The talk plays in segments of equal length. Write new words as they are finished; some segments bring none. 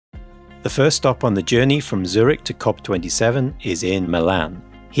The first stop on the journey from Zurich to COP27 is in Milan.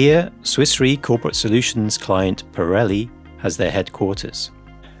 Here, Swiss Re Corporate Solutions client Pirelli has their headquarters.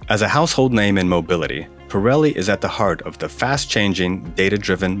 As a household name in mobility, Pirelli is at the heart of the fast-changing,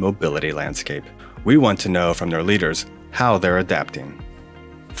 data-driven mobility landscape. We want to know from their leaders how they're adapting.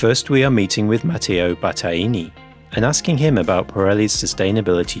 First, we are meeting with Matteo Battaini and asking him about Pirelli's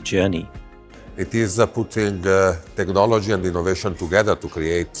sustainability journey. It is putting technology and innovation together to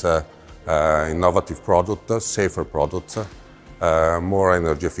create innovative products, safer products, more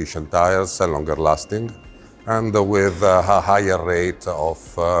energy efficient tires, longer lasting, and with a higher rate of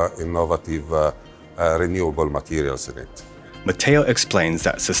innovative renewable materials in it. Matteo explains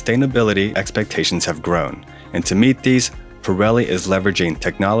that sustainability expectations have grown, and to meet these, Pirelli is leveraging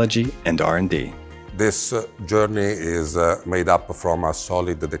technology and R&D. This journey is made up from a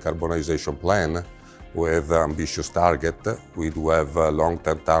solid decarbonisation plan with ambitious targets. We do have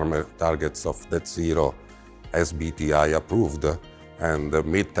long-term targets of net zero SBTi approved and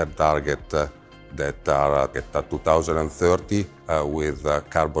mid-term target that are at 2030 with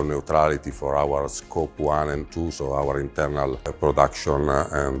carbon neutrality for our Scope 1 and 2, so our internal production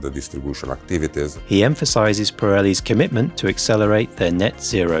and distribution activities. He emphasizes Pirelli's commitment to accelerate their net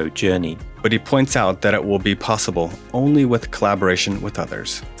zero journey. But he points out that it will be possible only with collaboration with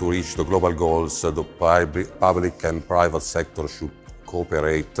others. To reach the global goals, the public and private sector should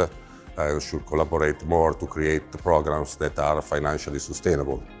cooperate and should collaborate more to create programs that are financially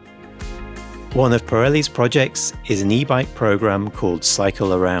sustainable. One of Pirelli's projects is an e-bike program called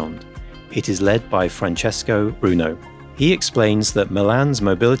Cycle Around. It is led by Francesco Bruno. He explains that Milan's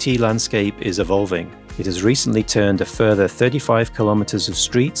mobility landscape is evolving. It has recently turned a further 35 kilometers of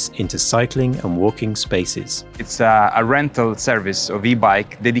streets into cycling and walking spaces. It's a rental service of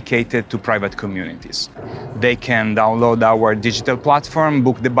e-bike dedicated to private communities. They can download our digital platform,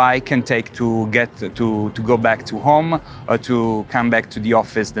 book the bike and take to go back to home or to come back to the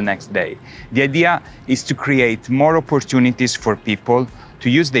office the next day. The idea is to create more opportunities for people to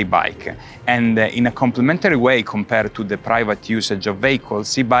use their bike, and in a complementary way compared to the private usage of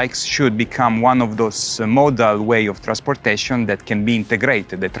vehicles, e-bikes should become one of those modal way of transportation that can be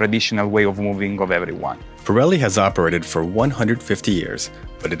integrated, the traditional way of moving of everyone. Pirelli has operated for 150 years,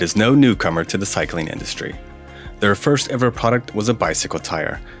 but it is no newcomer to the cycling industry. Their first ever product was a bicycle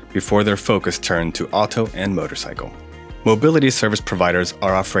tire, before their focus turned to auto and motorcycle. Mobility service providers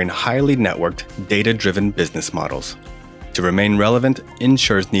are offering highly networked, data-driven business models. To remain relevant,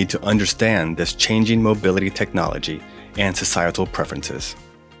 insurers need to understand this changing mobility technology and societal preferences.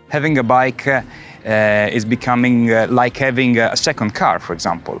 Having a bike is becoming like having a second car, for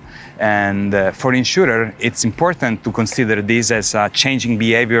example. And for insurer, it's important to consider this as a changing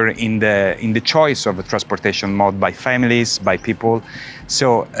behavior in the choice of a transportation mode by families, by people.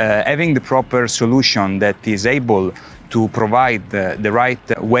 So having the proper solution that is able to provide the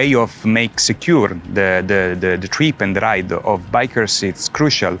right way of make secure the trip and ride of bikers, it's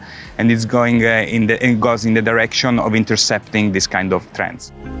crucial, and it's goes in the direction of intercepting this kind of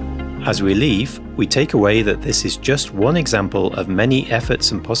trends. As we leave, we take away that this is just one example of many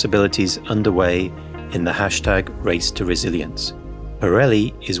efforts and possibilities underway in the #Race to Resilience.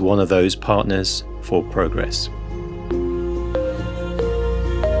 Pirelli is one of those partners for progress.